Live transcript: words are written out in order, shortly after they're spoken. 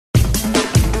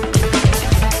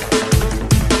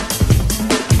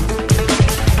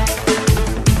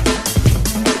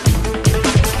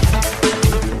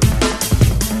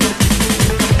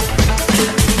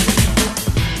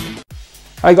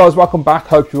Hey guys, welcome back,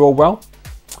 hope you're all well.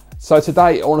 So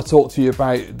today I want to talk to you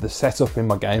about the setup in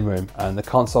my game room and the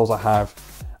consoles I have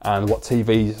and what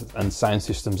TVs and sound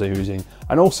systems I'm using,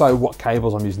 and also what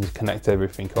cables I'm using to connect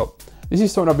everything up. This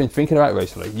is something I've been thinking about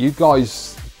recently. You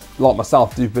guys, like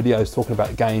myself, do videos talking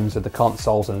about games and the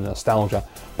consoles and the nostalgia,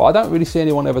 but I don't really see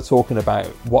anyone ever talking about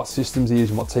what systems they're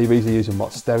using, what TVs they're using,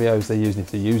 what stereos they're using,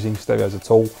 if they're using stereos at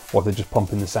all, or if they're just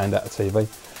pumping the sound out of TV.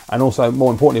 And also,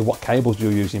 more importantly, what cables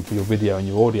you're using for your video and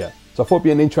your audio. So I thought it'd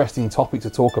be an interesting topic to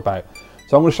talk about.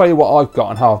 So I'm going to show you what I've got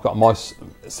and how I've got my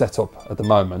setup at the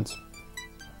moment.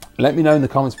 Let me know in the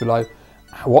comments below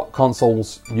what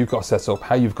consoles you've got set up,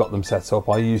 how you've got them set up.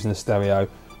 Are you using a stereo?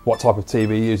 What type of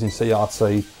TV are you using?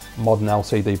 CRT, modern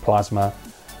LCD plasma?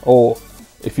 Or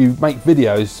if you make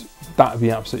videos, that would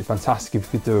be absolutely fantastic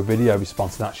if you could do a video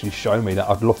response and actually show me that.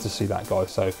 I'd love to see that,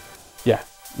 guys. So yeah,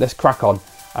 let's crack on.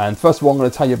 And first of all, I'm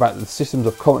going to tell you about the systems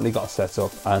I've currently got set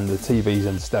up and the TVs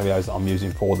and stereos that I'm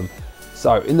using for them.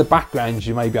 So in the background,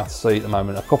 you may be able to see at the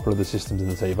moment a couple of the systems in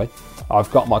the TV. I've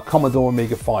got my Commodore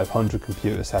Amiga 500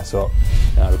 computer set up,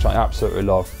 which I absolutely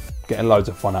love, getting loads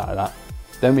of fun out of that.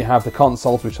 Then we have the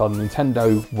consoles, which are the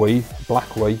Nintendo Wii, Black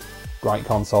Wii, great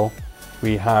console.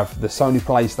 We have the Sony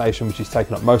PlayStation, which is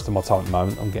taking up most of my time at the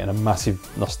moment. I'm getting a massive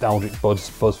nostalgic buzz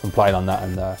from playing on that,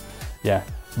 and yeah,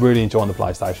 really enjoying the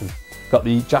PlayStation. Got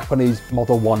the Japanese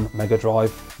Model 1 Mega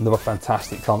Drive, another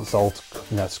fantastic console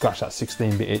to scratch that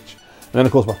 16-bit itch. And then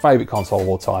of course my favourite console of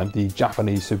all time, the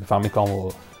Japanese Super Famicom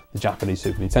or the Japanese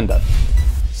Super Nintendo.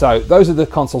 So those are the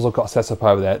consoles I've got set up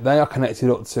over there. They are connected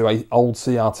up to an old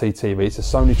CRT TV. It's a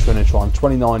Sony Trinitron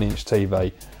 29-inch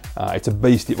TV. It's a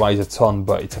beast, it weighs a ton,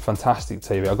 but it's a fantastic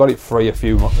TV. I got it free a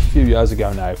few years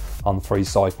ago now on Free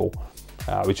Cycle.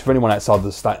 Which for anyone outside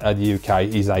the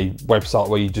UK is a website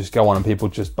where you just go on and people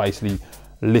just basically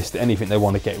list anything they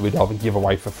want to get rid of and give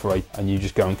away for free, and you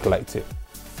just go and collect it.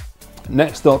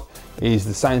 Next up is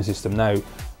the sound system. Now,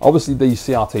 obviously these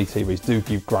CRT TVs do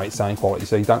give great sound quality,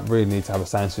 so you don't really need to have a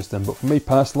sound system, but for me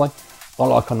personally, I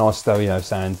like a nice stereo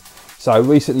sound. So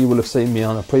recently you will have seen me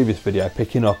on a previous video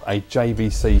picking up a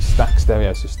JVC stack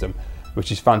stereo system,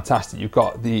 which is fantastic. You've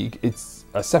got it's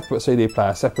a separate CD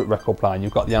player, separate record player, and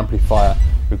you've got the amplifier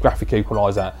with graphic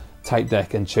equalizer, tape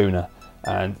deck and tuner,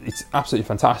 and it's absolutely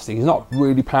fantastic. It's not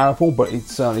really powerful, but it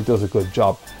certainly does a good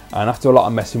job. And after a lot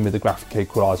of messing with the graphic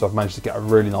equalizer, I've managed to get a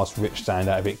really nice rich sound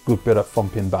out of it, good bit of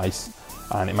thumping bass,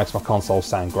 and it makes my console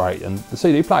sound great. And the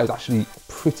CD player is actually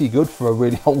pretty good for a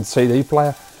really old CD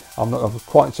player. I'm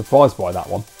quite surprised by that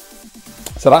one.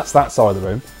 So that's that side of the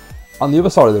room. On the other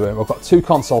side of the room, I've got two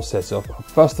consoles set up.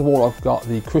 First of all, I've got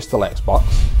the Crystal Xbox,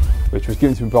 which was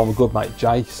given to me by my good mate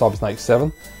Jay, Cybersnake7.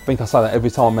 I think I say that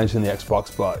every time I mention the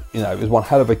Xbox, but it was one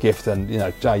hell of a gift, and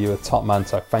Jay, you're a top man,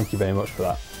 so thank you very much for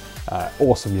that.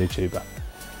 Awesome YouTuber.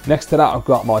 Next to that, I've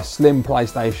got my slim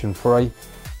PlayStation 3,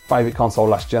 favourite console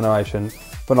last generation,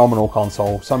 phenomenal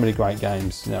console, so many great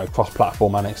games,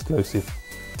 cross-platform and exclusive.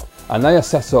 And they are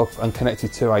set up and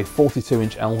connected to a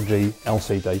 42-inch LG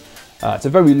LCD. It's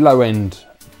a very low-end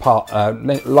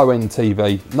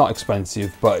TV, not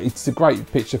expensive, but it's a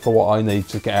great picture for what I need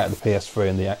to get out of the PS3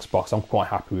 and the Xbox. I'm quite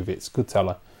happy with it, it's a good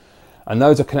teller. And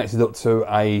those are connected up to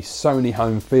a Sony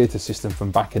home theatre system from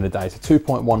back in the day. It's a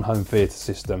 2.1 home theatre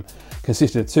system,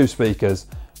 consisted of two speakers,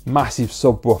 massive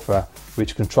subwoofer,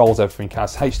 which controls everything,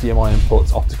 has HDMI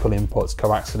inputs, optical inputs,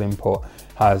 coaxial input,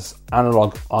 has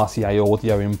analog RCA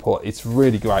audio input. It's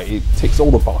really great, it ticks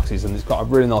all the boxes, and it's got a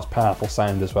really nice powerful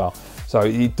sound as well. So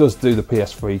it does do the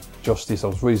PS3 justice. I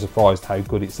was really surprised how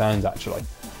good it sounds actually.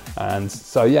 And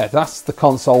so yeah, that's the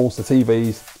consoles, the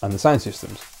TVs and the sound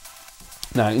systems.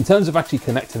 Now in terms of actually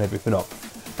connecting everything up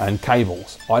and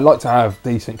cables, I like to have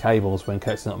decent cables when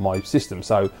connecting up my system.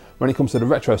 So when it comes to the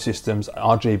retro systems,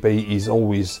 RGB is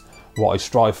always what I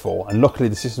strive for, and luckily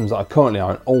the systems that I currently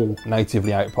own all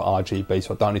natively output RGB,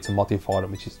 so I don't need to modify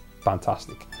them, which is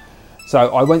fantastic.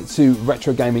 So I went to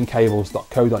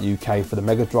retrogamingcables.co.uk for the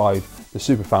Mega Drive, the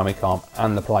Super Famicom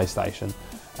and the PlayStation,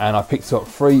 and I picked up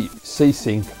 3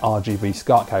 C-Sync RGB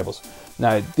SCART cables.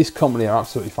 Now this company are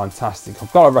absolutely fantastic.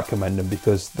 I've got to recommend them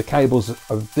because the cables are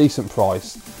of decent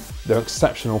price, they're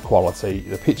exceptional quality,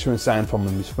 the picture and sound from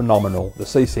them is phenomenal, the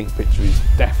C-Sync picture is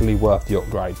definitely worth the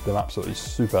upgrade, they're absolutely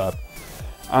superb.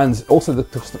 And also the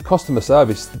customer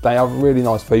service, they are really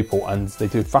nice people and they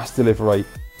do fast delivery,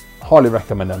 highly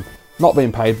recommend them. Not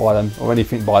being paid by them or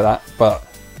anything by that, but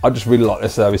I just really like their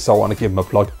service, so I want to give them a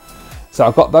plug. So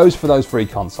I've got those for those 3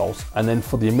 consoles, and then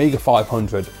for the Amiga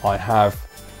 500 I have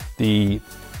the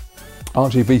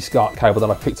RGB SCART cable that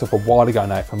I picked up a while ago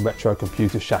now from Retro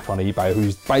Computer Shack on eBay,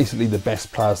 who's basically the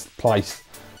best place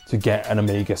to get an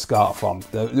Amiga SCART from.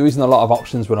 There isn't a lot of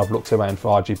options when I've looked around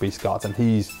for RGB SCART, and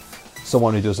he's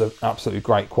someone who does an absolutely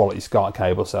great quality SCART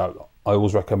cable, so I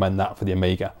always recommend that for the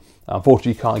Amiga.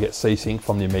 Unfortunately, you can't get C-Sync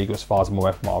from the Amiga as far as I'm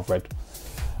aware from what I've read.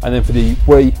 And then for the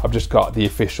Wii, I've just got the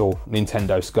official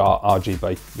Nintendo SCART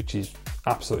RGB, which is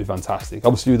absolutely fantastic.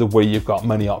 Obviously with the Wii, you've got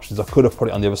many options. I could have put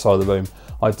it on the other side of the room.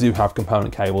 I do have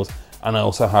component cables, and I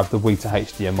also have the Wii to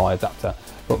HDMI adapter.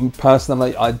 But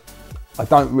personally, I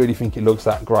don't really think it looks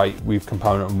that great with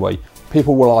component and Wii.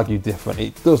 People will argue different.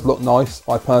 It does look nice.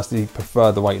 I personally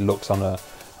prefer the way it looks on a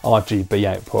RGB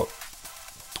output.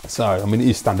 So, I mean, it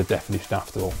is standard definition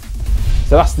after all.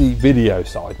 So that's the video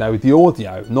side. Now with the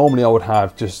audio, normally I would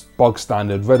have just bog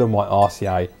standard red and white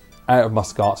RCA out of my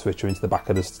SCART switcher into the back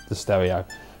of the stereo.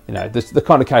 You know, the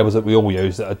kind of cables that we all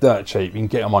use that are dirt cheap. You can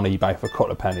get them on eBay for a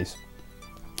couple of pennies.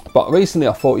 But recently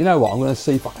I thought, you know what, I'm going to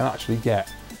see if I can actually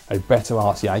get a better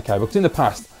RCA cable. Because in the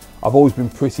past, I've always been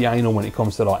pretty anal when it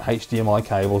comes to like HDMI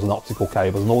cables and optical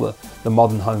cables and all the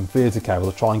modern home theatre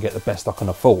cables to try and get the best I can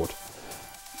afford.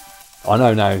 I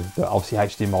know now that obviously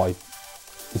HDMI,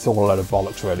 it's all a load of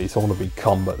bollocks really, it's all a big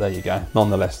con, but there you go.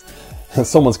 Nonetheless,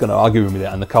 someone's going to argue with me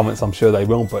there in the comments, I'm sure they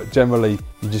will, but generally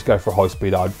you just go for a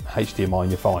high-speed HDMI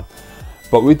and you're fine.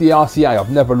 But with the RCA, I've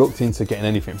never looked into getting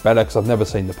anything better because I've never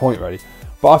seen the point really.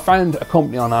 But I found a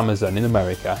company on Amazon in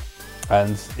America,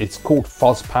 and it's called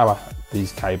Fos Power,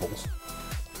 these cables.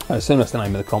 Similar to the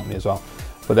name of the company as well.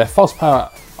 But they're Fos Power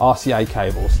RCA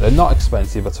cables. They're not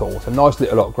expensive at all. It's a nice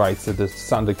little upgrade to the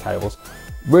standard cables.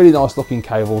 Really nice looking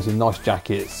cables in nice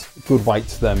jackets, good weight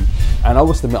to them. And I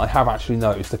must admit, I have actually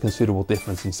noticed a considerable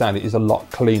difference in sound. It is a lot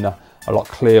cleaner, a lot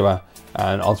clearer,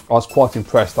 and I was quite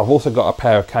impressed. I've also got a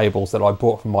pair of cables that I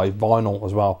bought from my vinyl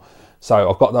as well.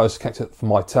 So I've got those connected from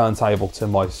my turntable to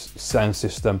my sound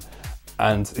system.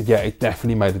 And yeah, it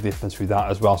definitely made a difference with that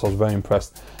as well. So I was very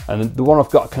impressed. And the one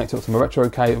I've got connected up to my retro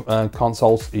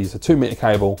consoles is a 2-meter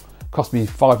cable. Cost me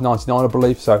 $5.99, I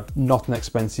believe, so not an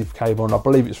expensive cable, and I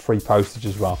believe it's free postage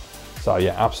as well. So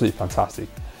yeah, absolutely fantastic.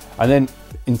 And then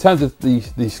in terms of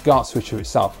the SCART switcher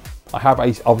itself, I have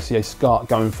obviously a SCART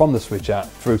going from the switcher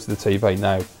through to the TV.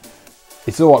 Now,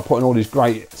 it's all right putting all these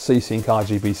great C-Sync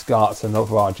RGB SCARTs and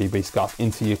other RGB SCARTs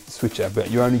into your switcher,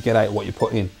 but you only get out what you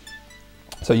put in.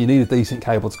 So you need a decent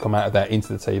cable to come out of there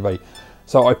into the TV.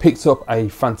 So I picked up a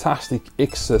fantastic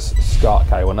Ixus SCART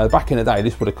cable. Now back in the day,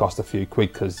 this would have cost a few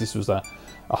quid because this was a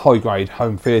high grade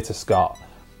home theatre SCART.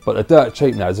 But they're dirt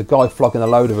cheap now. There's a guy flogging a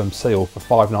load of them sealed for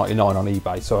 $5.99 on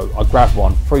eBay. So I grabbed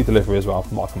one, free delivery as well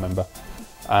from what I can remember.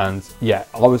 And yeah,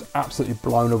 I was absolutely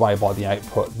blown away by the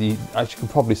output. As you can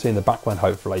probably see in the background,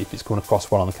 hopefully, if it's coming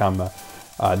across well on the camera.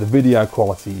 The video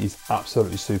quality is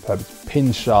absolutely superb. It's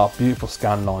pin sharp, beautiful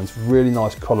scan lines, really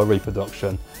nice colour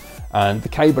reproduction. And the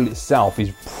cable itself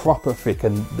is proper thick,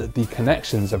 and the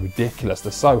connections are ridiculous.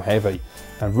 They're so heavy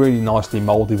and really nicely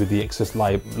moulded with the Ixus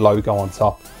logo on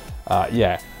top.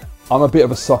 Yeah, I'm a bit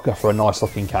of a sucker for a nice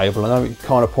looking cable. I know it's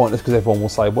kind of pointless because everyone will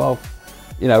say, well,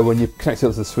 you know, when you connect it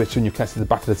up to the switch and you connect it to the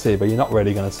back of the TV, you're not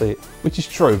really going to see it, which is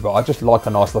true, but I just like a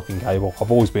nice looking cable.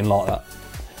 I've always been like that.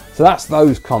 So that's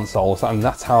those consoles, and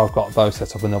that's how I've got those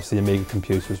set up, and obviously the Amiga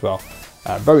computer as well.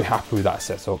 Very happy with that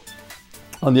setup.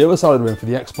 On the other side of the room for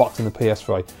the Xbox and the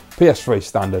PS3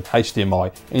 standard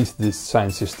HDMI into the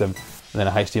sound system, and then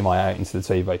a HDMI out into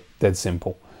the TV. Dead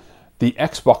simple. The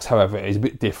Xbox, however, is a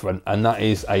bit different, and that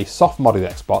is a soft modded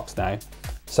Xbox now,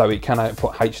 so it can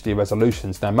output HD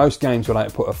resolutions. Now most games will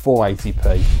output a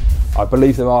 480p. I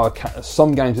believe there are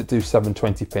some games that do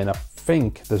 720p, and I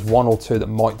think there's one or two that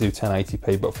might do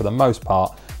 1080p, but for the most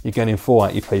part you're getting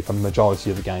 480p for the majority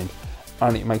of the games,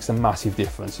 and it makes a massive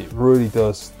difference. It really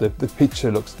does. The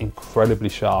picture looks incredibly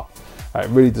sharp. It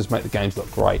really does make the games look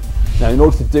great. Now in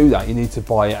order to do that, you need to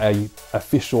buy a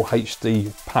official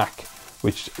HD pack,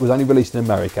 which was only released in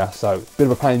America, so a bit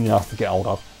of a pain in the ass to get hold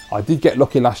of. I did get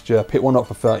lucky last year, picked one up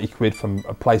for 30 quid from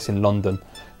a place in London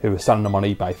who was selling them on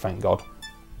eBay, thank God.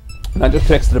 And that just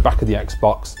connects to the back of the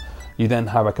Xbox. You then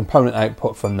have a component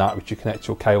output from that, which you connect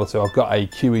your cable to. I've got a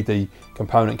QED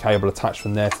component cable attached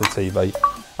from there to the TV,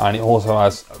 and it also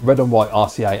has red and white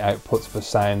RCA outputs for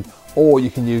sound, or you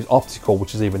can use optical,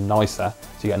 which is even nicer,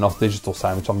 so you get a nice digital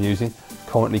sound, which I'm using,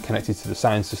 currently connected to the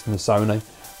sound system of Sony.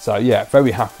 So yeah,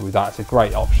 very happy with that. It's a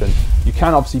great option. You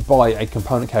can obviously buy a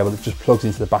component cable that just plugs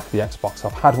into the back of the Xbox.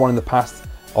 I've had one in the past.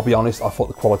 I'll be honest, I thought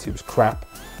the quality was crap,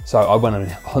 so I went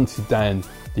and hunted down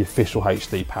the official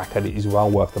HD pack, and it is well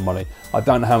worth the money. I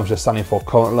don't know how much they're selling for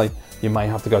currently. You may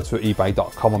have to go to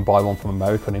ebay.com and buy one from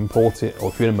America and import it, or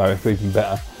if you're in America, even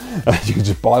better, you can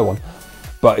just buy one.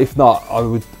 But if not, I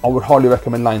would highly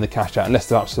recommend laying the cash out, unless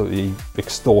they're absolutely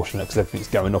extortionate, because everything's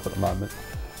going up at the moment.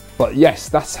 But yes,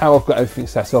 that's how I've got everything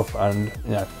set up, and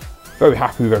you know, very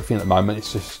happy with everything at the moment.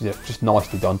 It's just, yeah, just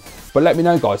nicely done. But let me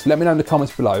know, guys. Let me know in the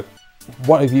comments below.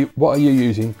 What are you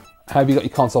using? Have you got your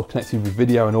console connected with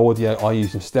video and audio? Are you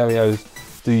using stereos?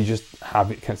 Do you just have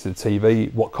it connected to the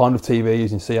TV? What kind of TV are you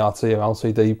using? CRT or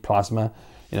LCD, plasma?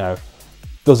 You know,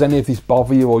 does any of this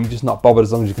bother you, or are you just not bothered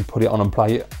as long as you can put it on and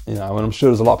play it? You know, and I'm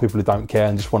sure there's a lot of people who don't care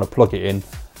and just want to plug it in,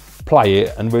 play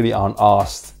it, and really aren't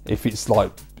asked if it's like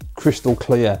crystal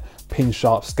clear, pin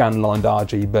sharp, scan lined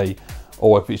RGB,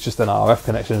 or if it's just an RF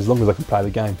connection, as long as I can play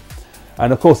the game.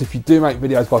 And of course, if you do make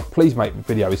videos, guys, please make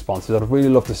video responses. I'd really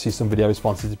love to see some video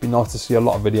responses. It'd be nice to see a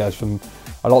lot of videos from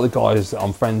a lot of the guys that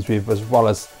I'm friends with, as well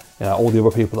as, you know, all the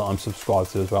other people that I'm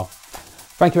subscribed to as well.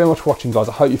 Thank you very much for watching, guys.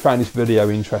 I hope you found this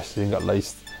video interesting, at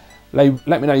least. Let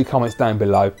me know your comments down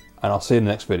below, and I'll see you in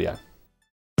the next video.